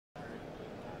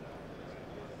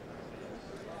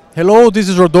Hello, this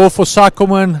is Rodolfo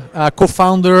Saccoman,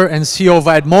 co-founder and CEO of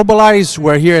AdMobilize.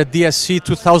 We're here at DSE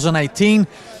 2019.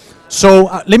 So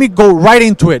let me go right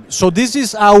into it. So this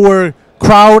is our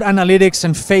crowd analytics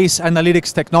and face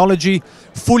analytics technology,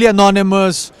 fully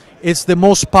anonymous. It's the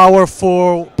most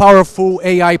powerful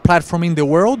AI platform in the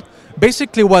world.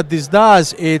 Basically what this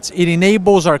does, it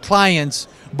enables our clients,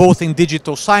 both in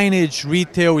digital signage,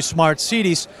 retail, smart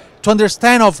cities, to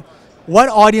understand of what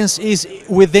audience is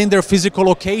within their physical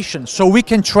location. So we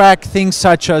can track things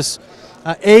such as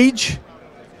age,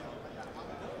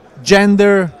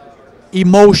 gender,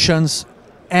 emotions,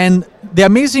 and the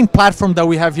amazing platform that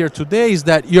we have here today is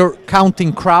that you're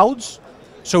counting crowds,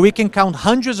 so we can count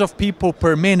hundreds of people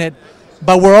per minute,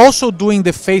 but we're also doing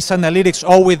the face analytics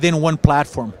all within one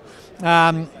platform.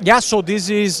 So this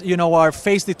is our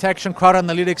face detection crowd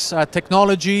analytics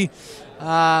technology.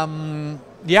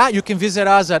 You can visit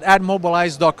us at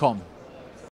admobilize.com.